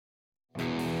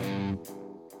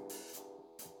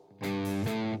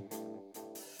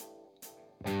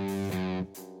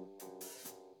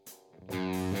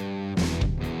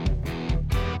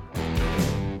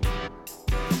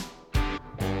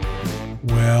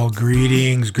Well,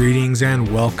 greetings,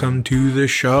 and welcome to the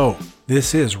show.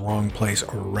 This is Wrong Place,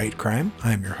 Right Crime.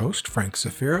 I'm your host, Frank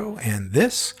Zafiro, and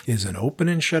this is an open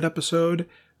and shut episode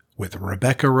with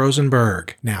Rebecca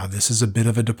Rosenberg. Now, this is a bit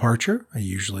of a departure. I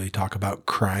usually talk about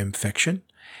crime fiction,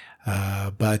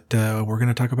 but we're going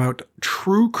to talk about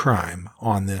true crime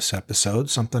on this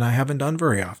episode, something I haven't done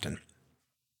very often.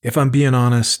 If I'm being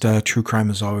honest, true crime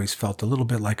has always felt a little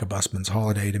bit like a busman's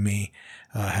holiday to me.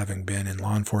 Having been in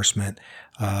law enforcement,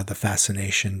 the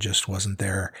fascination just wasn't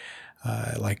there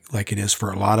like it is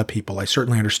for a lot of people. I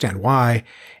certainly understand why,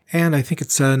 and I think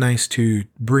it's nice to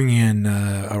bring in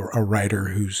a writer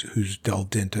who's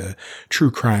delved into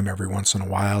true crime every once in a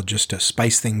while, just to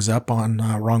spice things up on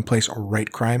Wrong Place or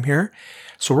Right Crime here.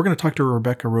 So we're going to talk to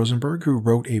Rebecca Rosenberg, who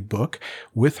wrote a book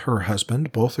with her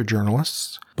husband. Both are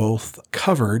journalists. Both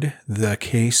covered the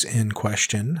case in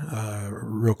question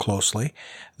real closely,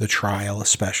 the trial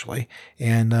especially.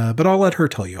 But I'll let her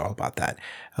tell you all about that.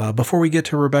 Before we get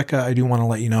to Rebecca, I do want to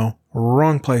let you know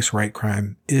Wrong Place, Right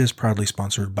Crime is proudly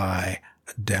sponsored by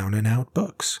Down and Out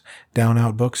Books. Down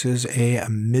Out Books is a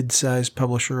mid-sized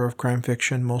publisher of crime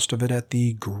fiction, most of it at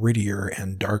the grittier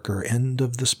and darker end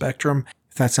of the spectrum.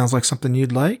 If that sounds like something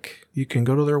you'd like, you can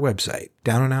go to their website,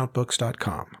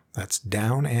 downandoutbooks.com. That's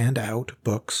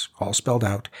downandoutbooks, all spelled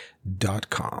out,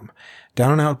 .com.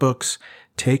 Down and Out Books,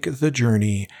 take the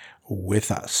journey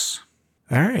with us.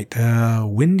 All right,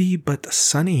 windy but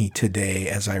sunny today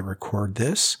as I record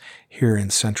this here in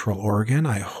Central Oregon.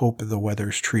 I hope the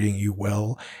weather's treating you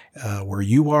well where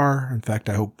you are. In fact,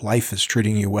 I hope life is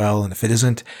treating you well, and if it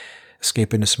isn't,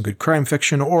 escape into some good crime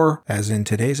fiction or, as in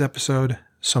today's episode,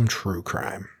 some true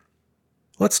crime.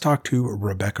 Let's talk to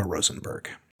Rebecca Rosenberg.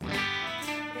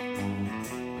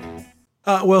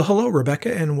 Well, hello,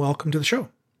 Rebecca, and welcome to the show.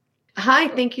 Hi,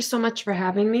 thank you so much for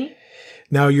having me.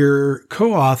 Now, your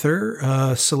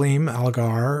co-author, Salim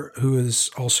Algar, who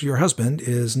is also your husband,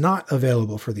 is not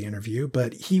available for the interview,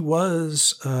 but he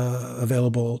was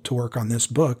available to work on this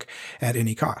book at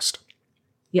any cost.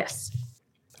 Yes.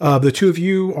 The two of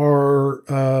you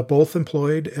are both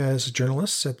employed as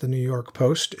journalists at the New York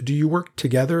Post. Do you work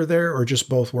together there or just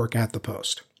both work at the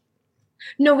Post?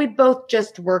 No, we both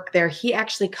just work there. He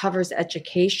actually covers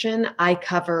education. I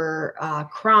cover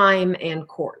crime and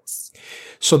courts.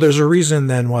 So there's a reason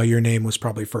then why your name was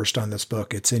probably first on this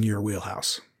book. It's in your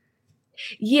wheelhouse.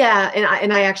 Yeah,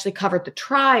 and I actually covered the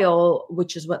trial,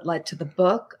 which is what led to the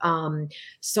book.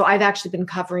 So I've actually been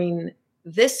covering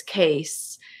this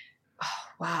case.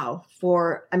 Wow.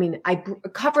 I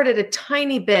covered it a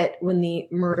tiny bit when the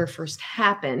murder first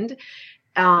happened.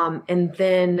 And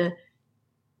then,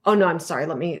 oh no, I'm sorry.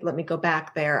 Let me go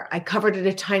back there. I covered it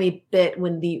a tiny bit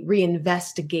when the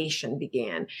reinvestigation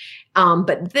began.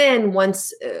 But then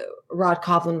once Rod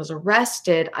Kovlin was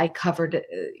arrested, I covered,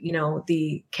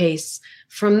 the case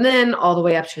from then all the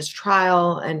way up to his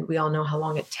trial. And we all know how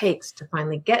long it takes to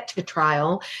finally get to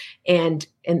trial. And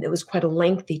it was quite a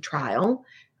lengthy trial.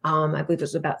 I believe it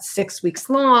was about 6 weeks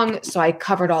long. So I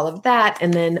covered all of that.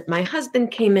 And then my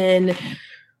husband came in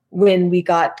when we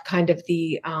got kind of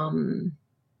the,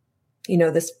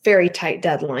 this very tight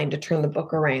deadline to turn the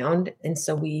book around. And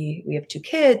so we have 2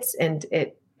 kids and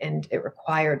it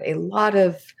required a lot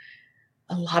of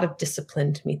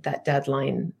discipline to meet that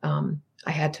deadline.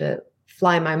 I had to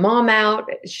fly my mom out.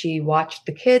 She watched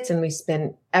the kids and we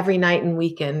spent every night and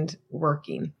weekend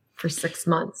working for 6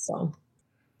 months. So.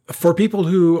 For people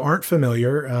who aren't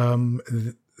familiar,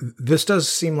 this does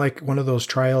seem like one of those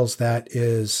trials that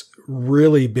is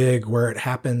really big where it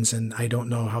happens, and I don't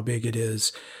know how big it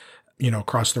is,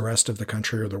 across the rest of the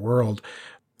country or the world.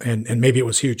 And maybe it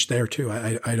was huge there too.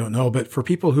 I don't know. But for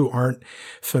people who aren't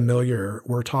familiar,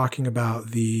 we're talking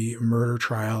about the murder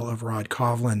trial of Rod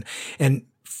Kovlin. And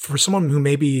for someone who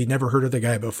maybe never heard of the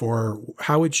guy before,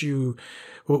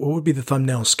 what would be the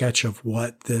thumbnail sketch of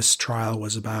what this trial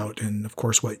was about? And of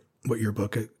course, what your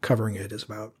book covering it is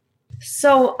about.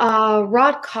 So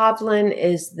Rod Kovlin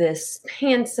is this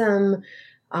handsome,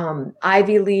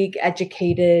 Ivy League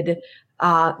educated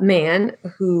man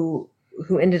who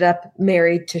ended up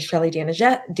married to Shelley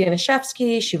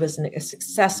Danishevsky. She was a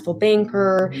successful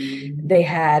banker. They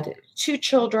had 2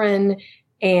 children.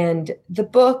 And the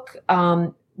book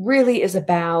really is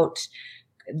about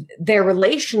their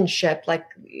relationship.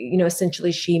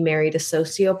 Essentially she married a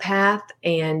sociopath,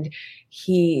 and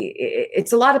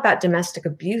it's a lot about domestic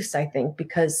abuse, I think,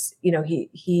 because,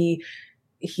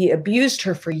 he abused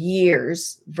her for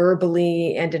years,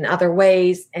 verbally and in other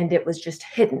ways. And it was just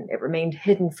hidden. It remained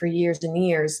hidden for years and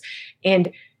years.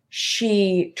 And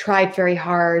she tried very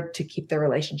hard to keep their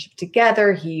relationship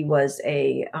together. He was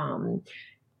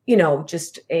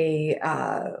just a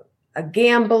a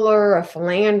gambler, a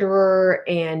philanderer,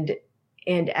 and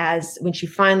as when she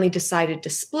finally decided to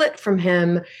split from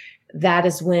him, that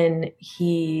is when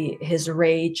his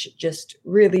rage just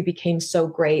really became so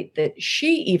great that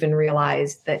she even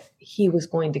realized that he was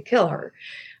going to kill her.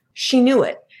 She knew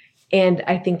it. And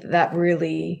I think that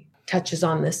really touches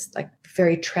on this like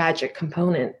very tragic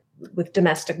component with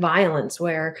domestic violence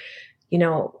where,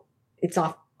 it's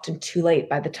often too late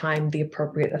by the time the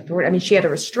appropriate authority. I mean, she had a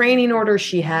restraining order,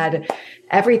 she had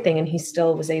everything, and he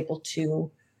still was able to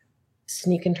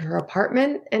sneak into her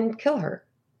apartment and kill her.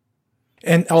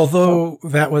 And although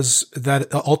that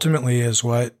ultimately is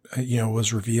what,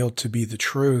 was revealed to be the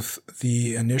truth,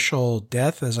 the initial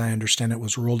death, as I understand it,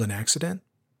 was ruled an accident.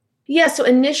 Yeah. So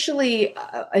initially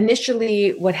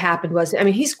what happened was, I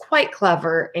mean, he's quite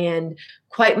clever and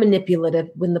quite manipulative.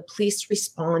 When the police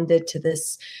responded to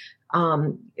this,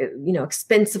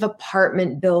 expensive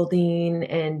apartment building,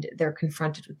 and they're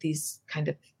confronted with this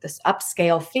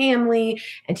upscale family.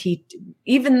 And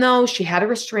even though she had a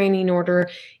restraining order,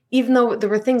 even though there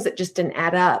were things that just didn't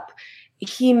add up,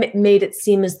 he made it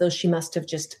seem as though she must have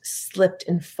just slipped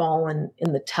and fallen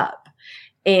in the tub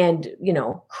and,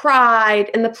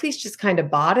 cried, and the police just kind of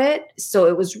bought it. So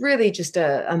it was really just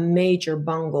a major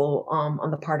bungle on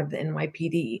the part of the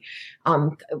NYPD,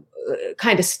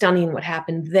 kind of stunning what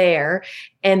happened there.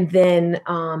 And then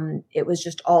it was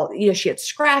just all, she had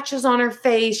scratches on her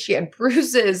face, she had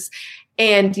bruises,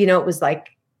 and, it was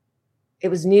like, it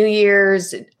was New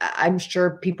Year's. I'm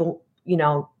sure people,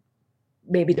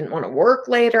 maybe didn't want to work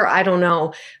later. I don't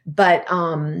know.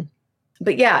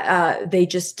 But yeah, they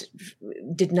just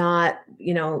did not,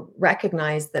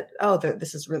 recognize that,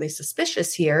 this is really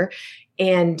suspicious here.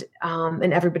 And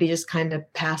everybody just kind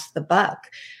of passed the buck.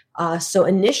 So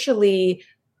initially,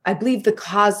 I believe the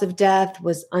cause of death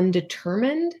was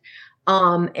undetermined.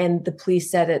 And the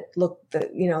police said it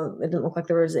didn't look like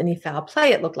there was any foul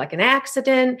play. It looked like an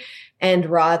accident. And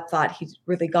Rod thought he'd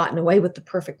really gotten away with the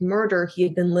perfect murder. He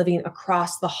had been living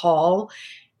across the hall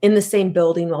in the same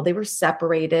building while they were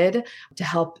separated to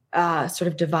help sort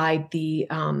of divide the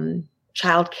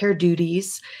childcare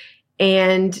duties.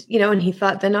 And, and he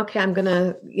thought then, okay, I'm going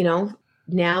to,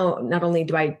 now not only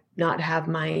do I not have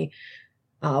my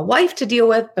wife to deal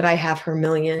with, but I have her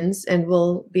millions and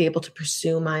will be able to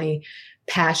pursue my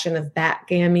passion of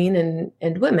backgammon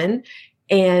and women.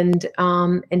 And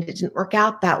it didn't work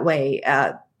out that way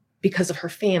because of her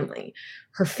family.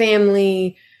 Her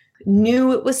family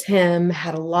knew it was him,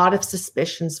 had a lot of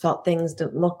suspicions, felt things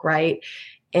didn't look right,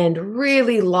 and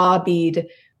really lobbied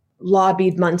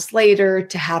months later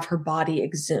to have her body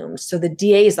exhumed. So the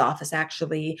DA's office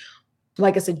actually,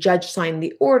 like I said, judge signed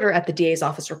the order at the DA's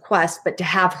office request, but to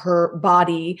have her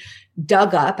body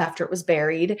dug up after it was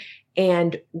buried.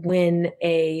 And when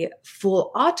a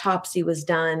full autopsy was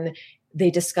done,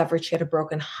 they discovered she had a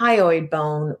broken hyoid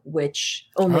bone, which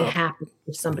only happens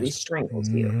if somebody strangles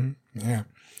you. Yeah.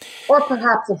 Or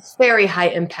perhaps a very high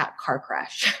impact car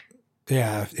crash.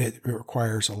 Yeah, it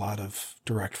requires a lot of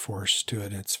direct force to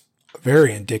it. It's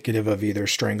very indicative of either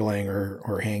strangling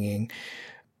or hanging.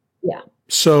 Yeah.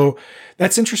 So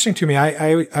that's interesting to me.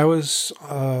 I was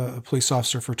a police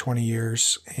officer for 20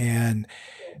 years, and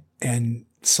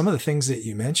some of the things that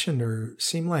you mentioned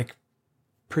seem like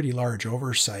pretty large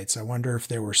oversights. I wonder if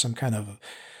there were some kind of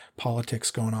politics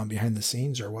going on behind the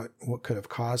scenes, or what could have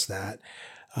caused that.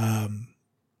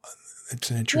 It's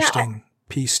an interesting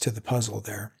piece to the puzzle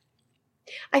there.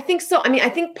 I think so. I mean, I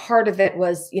think part of it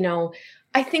was,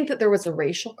 I think that there was a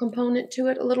racial component to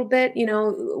it a little bit,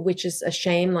 which is a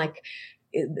shame. Like,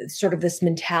 sort of this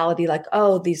mentality, like,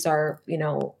 oh, these are,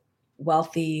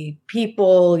 wealthy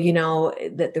people,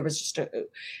 that there was just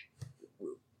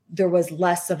there was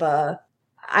less of a,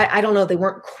 I don't know, they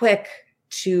weren't quick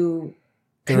to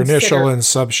Their initial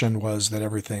assumption was that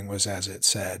everything was as it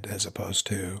said, as opposed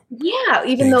to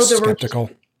even though there skeptical.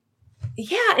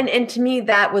 And to me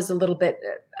that was a little bit,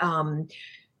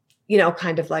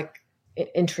 kind of like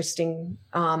interesting.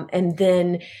 And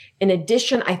then in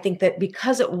addition, I think that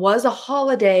because it was a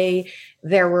holiday,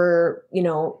 there were,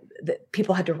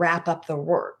 people had to wrap up their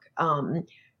work. And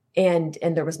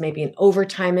there was maybe an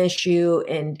overtime issue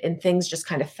and things just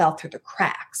kind of fell through the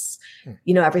cracks.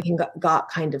 Everything got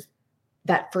kind of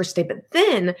that first day, but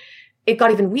then it got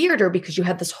even weirder because you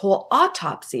had this whole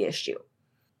autopsy issue.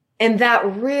 And that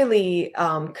really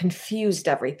confused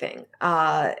everything.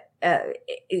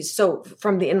 So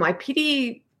from the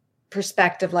NYPD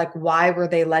perspective, like, why were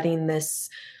they letting this?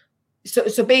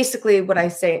 So basically what I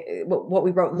say, what we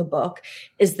wrote in the book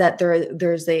is that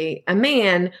there's a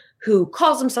man who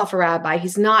calls himself a rabbi.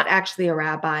 He's not actually a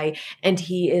rabbi, and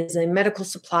he is a medical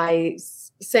supply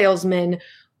salesman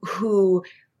who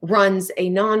runs a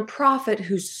nonprofit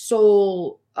whose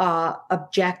sole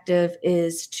objective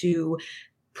is to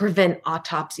prevent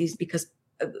autopsies, because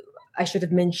I should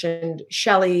have mentioned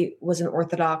Shelley was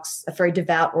a very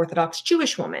devout Orthodox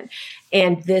Jewish woman.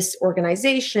 And this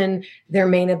organization, their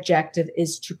main objective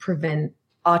is to prevent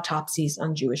autopsies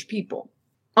on Jewish people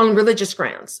on religious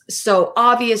grounds. So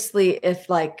obviously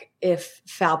if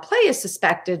foul play is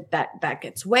suspected, that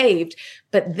gets waived.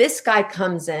 But this guy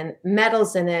comes in,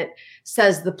 meddles in it,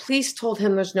 says the police told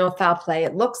him there's no foul play.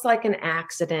 It looks like an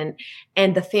accident.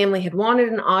 And the family had wanted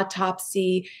an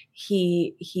autopsy.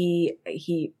 He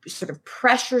sort of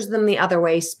pressures them the other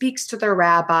way, speaks to their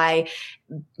rabbi,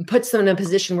 puts them in a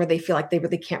position where they feel like they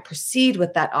really can't proceed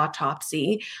with that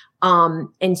autopsy.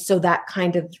 And so that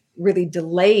kind of really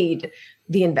delayed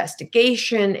the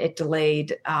investigation. It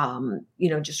delayed,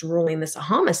 just ruling this a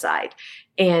homicide.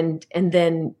 And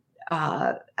then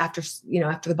after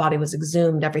the body was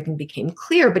exhumed, everything became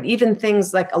clear. But even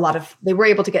things like they were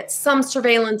able to get some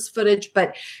surveillance footage,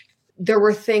 but there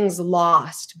were things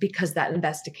lost because that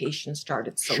investigation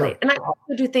started so late. And I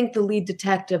also do think the lead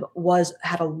detective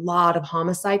had a lot of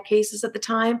homicide cases at the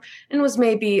time and was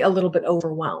maybe a little bit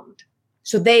overwhelmed.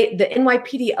 So the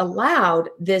NYPD allowed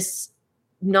this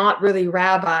not really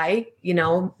rabbi,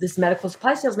 this medical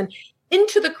supply salesman,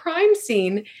 into the crime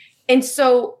scene. And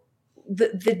so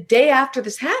the day after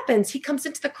this happens, he comes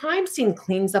into the crime scene,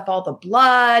 cleans up all the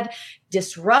blood,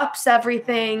 disrupts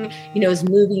everything, is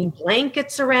moving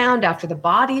blankets around after the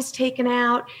body's taken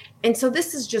out. And so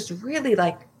this is just really,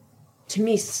 to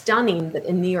me, stunning that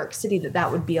in New York City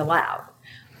that would be allowed.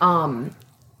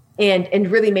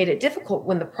 And really made it difficult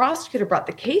when the prosecutor brought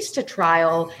the case to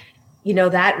trial.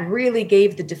 That really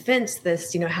gave the defense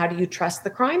this, how do you trust the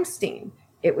crime scene?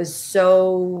 It was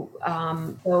so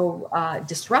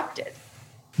disrupted.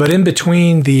 But in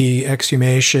between the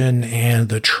exhumation and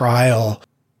the trial,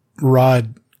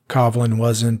 Rod Kovlin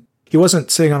wasn't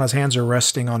sitting on his hands or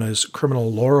resting on his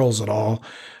criminal laurels at all.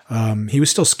 He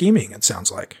was still scheming, it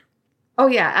sounds like. Oh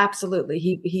yeah, absolutely.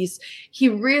 He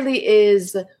really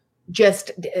is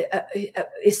just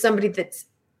is somebody that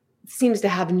seems to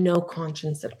have no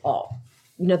conscience at all.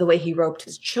 The way he roped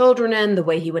his children in, the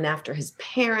way he went after his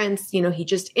parents, he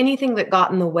just, anything that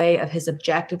got in the way of his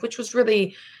objective, which was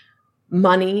really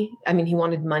money. I mean, he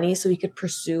wanted money so he could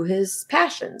pursue his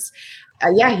passions.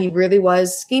 He really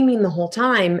was scheming the whole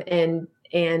time. And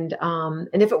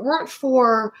if it weren't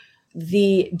for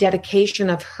the dedication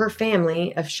of her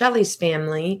family, of Shelley's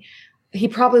family, he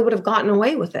probably would have gotten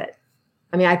away with it.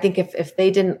 I mean, I think if they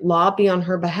didn't lobby on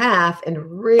her behalf and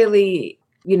really,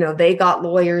 they got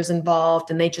lawyers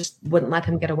involved and they just wouldn't let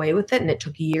him get away with it. And it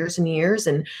took years and years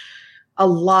and a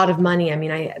lot of money. I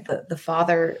mean,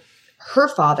 her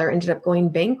father ended up going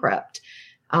bankrupt,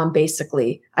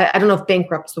 basically. I don't know if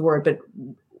bankrupt's the word, but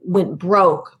went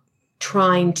broke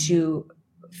trying to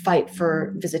fight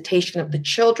for visitation of the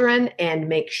children and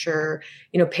make sure,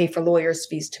 pay for lawyers'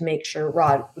 fees to make sure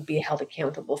Rod would be held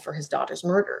accountable for his daughter's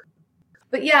murder.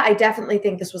 But yeah, I definitely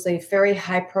think this was a very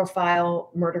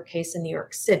high-profile murder case in New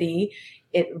York City.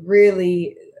 It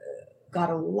really got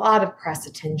a lot of press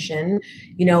attention.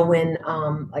 When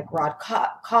Rod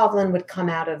Kovlin would come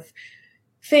out of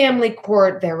family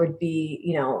court, there would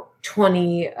be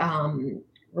 20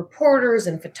 reporters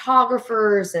and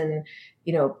photographers and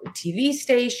TV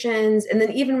stations. And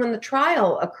then even when the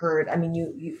trial occurred, I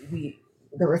mean,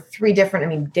 there were 3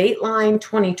 different, Dateline,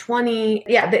 2020.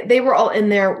 Yeah, they were all in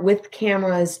there with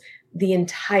cameras the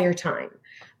entire time.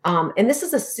 And this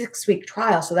is a 6-week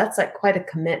trial. So that's quite a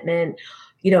commitment.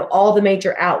 All the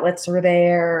major outlets were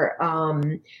there.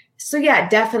 So yeah,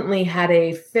 definitely had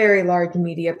a very large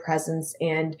media presence.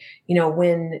 And,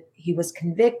 when he was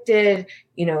convicted,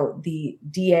 the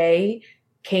DA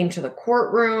came to the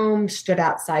courtroom, stood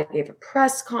outside, gave a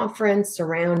press conference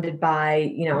surrounded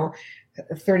by,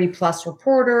 30 plus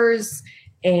reporters,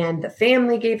 and the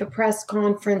family gave a press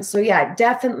conference. So yeah, it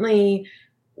definitely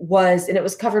was, and it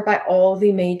was covered by all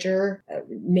the major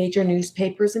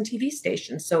newspapers and TV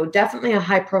stations. So definitely a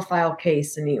high profile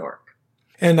case in New York.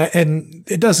 And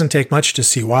it doesn't take much to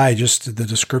see why. Just the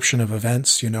description of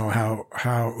events, who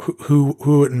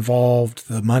it involved,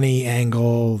 the money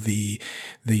angle, the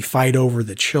fight over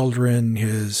the children,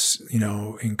 his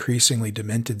increasingly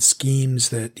demented schemes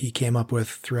that he came up with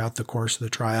throughout the course of the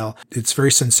trial. It's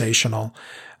very sensational,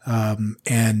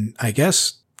 and I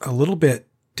guess a little bit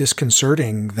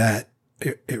disconcerting that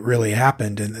it really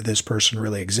happened and that this person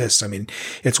really exists. I mean,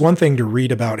 it's one thing to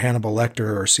read about Hannibal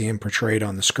Lecter or see him portrayed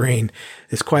on the screen.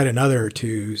 It's quite another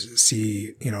to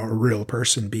see, a real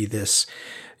person be this,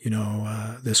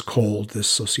 this cold,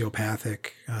 this sociopathic,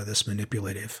 this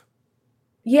manipulative.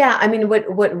 Yeah, I mean,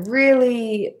 what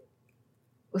really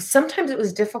sometimes it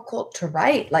was difficult to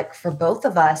write, like for both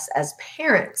of us as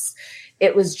parents.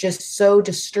 It was just so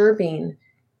disturbing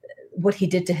what he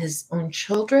did to his own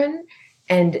children,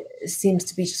 and seems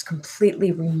to be just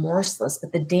completely remorseless.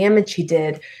 But the damage he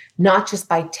did, not just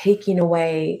by taking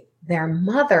away their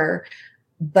mother,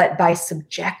 but by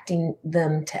subjecting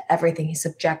them to everything he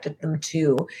subjected them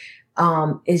to,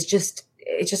 is just,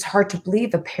 it's just hard to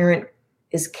believe a parent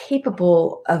is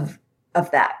capable of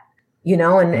that,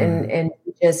 and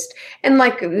just, and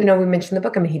like, we mentioned in the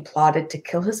book, I mean, he plotted to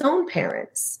kill his own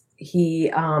parents. He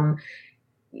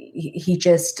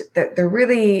just, they're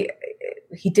really,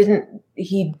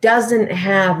 he doesn't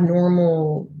have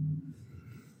normal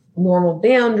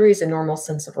boundaries, a normal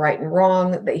sense of right and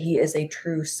wrong, that he is a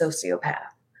true sociopath.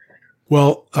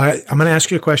 Well, I'm going to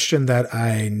ask you a question that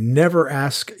I never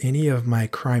ask any of my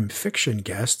crime fiction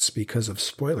guests because of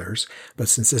spoilers. But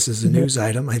since this is a news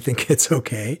item, I think it's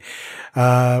okay.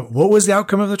 What was the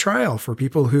outcome of the trial for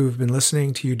people who've been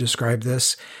listening to you describe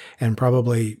this and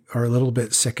probably are a little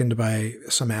bit sickened by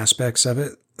some aspects of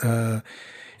it?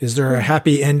 Is there a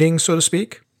happy ending, so to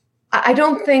speak? I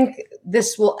don't think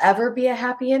this will ever be a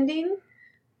happy ending.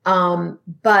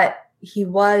 But he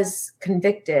was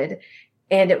convicted.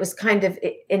 And it was kind of,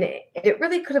 and it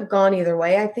really could have gone either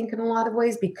way, I think, in a lot of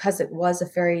ways, because it was a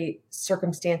very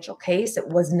circumstantial case. It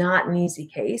was not an easy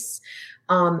case.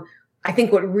 I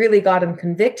think what really got him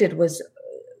convicted was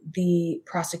the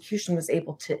prosecution was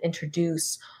able to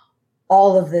introduce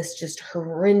all of this just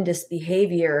horrendous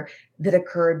behavior that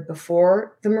occurred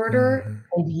before the murder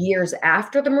and years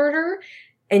after the murder.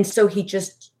 And so he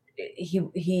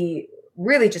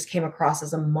really just came across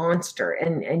as a monster,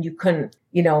 and you couldn't,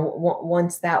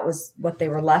 once that was what they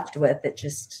were left with, it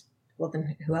just, well,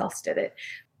 then who else did it?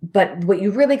 But what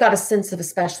you really got a sense of,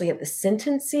 especially at the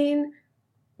sentencing,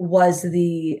 was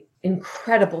the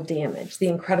incredible damage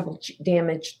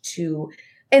to,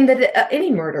 and that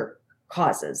any murder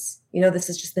causes. This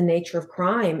is just the nature of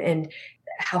crime, and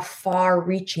how far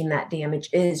reaching that damage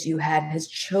is. You had his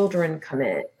children come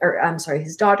in, or I'm sorry,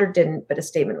 his daughter didn't, but a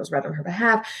statement was read on her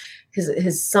behalf.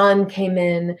 His son came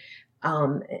in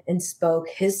and spoke.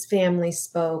 His family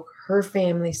spoke. Her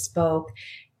family spoke.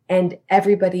 And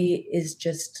everybody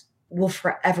will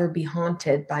forever be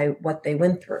haunted by what they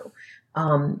went through.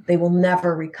 They will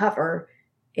never recover.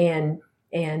 And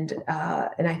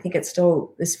I think it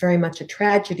still is very much a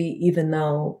tragedy, even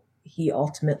though he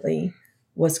ultimately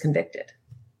was convicted.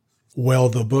 Well,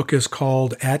 the book is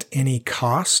called At Any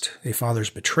Cost: A Father's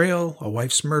Betrayal, a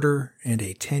Wife's Murder, and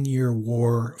a 10-Year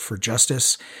War for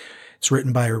Justice. It's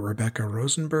written by Rebecca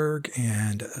Rosenberg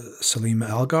and Salim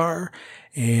Algar,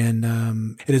 and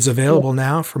it is available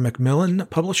now from Macmillan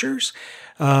Publishers.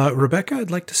 Rebecca, I'd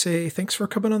like to say thanks for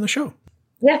coming on the show.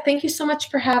 Yeah, thank you so much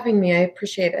for having me. I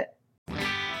appreciate it.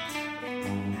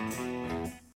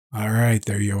 All right,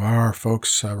 there you are,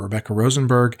 folks. Rebecca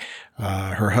Rosenberg,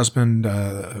 her husband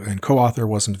and co-author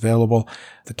wasn't available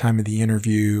at the time of the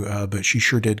interview, but she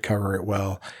sure did cover it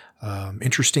well.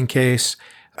 Interesting case.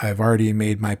 I've already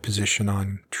made my position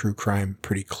on true crime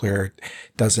pretty clear. It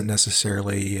doesn't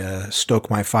necessarily stoke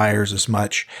my fires as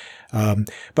much.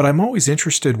 But I'm always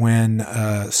interested when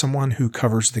someone who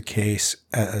covers the case,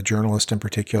 a journalist in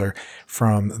particular,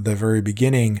 from the very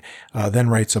beginning, then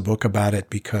writes a book about it,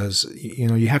 because,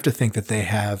 you have to think that they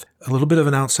have a little bit of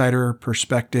an outsider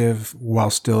perspective while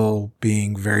still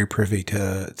being very privy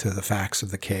to the facts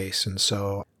of the case. And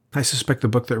so I suspect the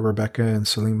book that Rebecca and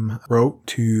Salim wrote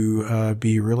to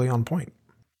be really on point.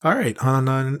 All right, on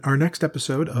our next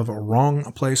episode of Wrong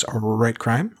Place or Right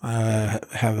Crime, I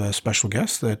have a special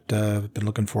guest that I've been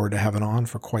looking forward to having on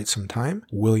for quite some time,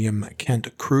 William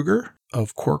Kent Krueger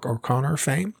of Cork O'Connor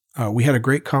fame. We had a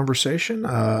great conversation.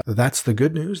 That's the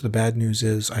good news. The bad news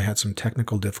is I had some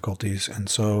technical difficulties, and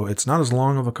so it's not as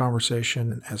long of a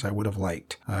conversation as I would have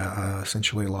liked. I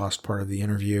essentially lost part of the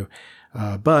interview,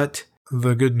 but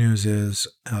the good news is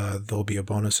there'll be a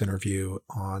bonus interview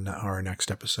on our next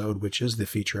episode, which is the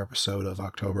feature episode of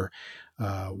October,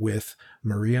 with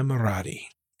Maria Maradi.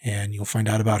 And you'll find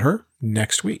out about her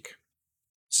next week.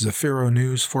 Zafiro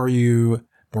news for you.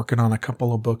 Working on a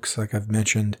couple of books, like I've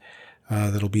mentioned.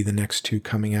 That'll be the next two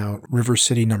coming out. River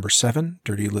City No. 7,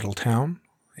 Dirty Little Town,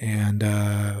 and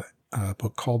a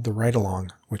book called The Ride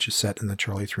Along, which is set in the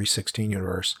Charlie 316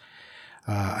 universe.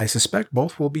 I suspect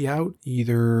both will be out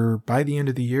either by the end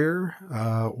of the year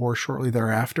or shortly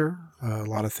thereafter. A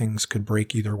lot of things could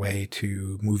break either way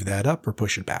to move that up or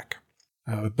push it back.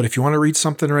 But if you want to read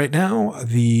something right now,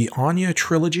 the Anya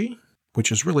trilogy,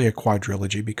 which is really a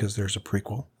quadrilogy because there's a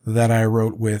prequel, that I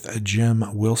wrote with Jim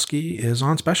Wilski, is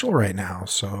on special right now.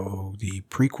 So the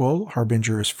prequel,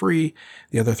 Harbinger, is free.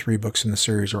 The other 3 books in the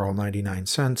series are all 99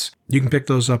 cents. You can pick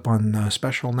those up on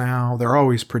special now. They're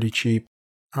always pretty cheap.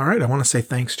 All right, I want to say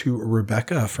thanks to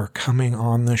Rebecca for coming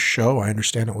on the show. I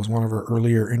understand it was one of her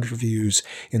earlier interviews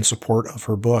in support of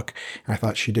her book, and I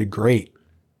thought she did great.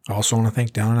 I also want to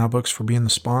thank Down and Out Books for being the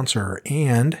sponsor,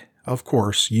 and of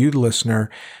course, you, the listener,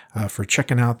 for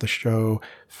checking out the show,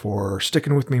 for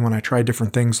sticking with me when I try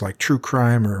different things like true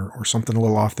crime or something a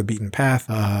little off the beaten path.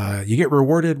 You get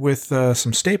rewarded with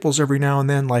some staples every now and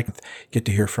then, like get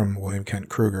to hear from William Kent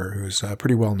Kruger, who's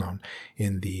pretty well known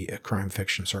in the crime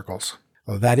fiction circles.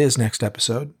 Well, that is next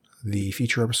episode, the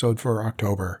feature episode for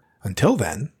October. Until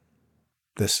then,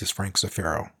 this is Frank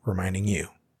Zafiro reminding you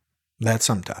that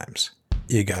sometimes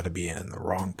you gotta be in the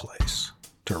wrong place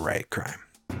to write crime.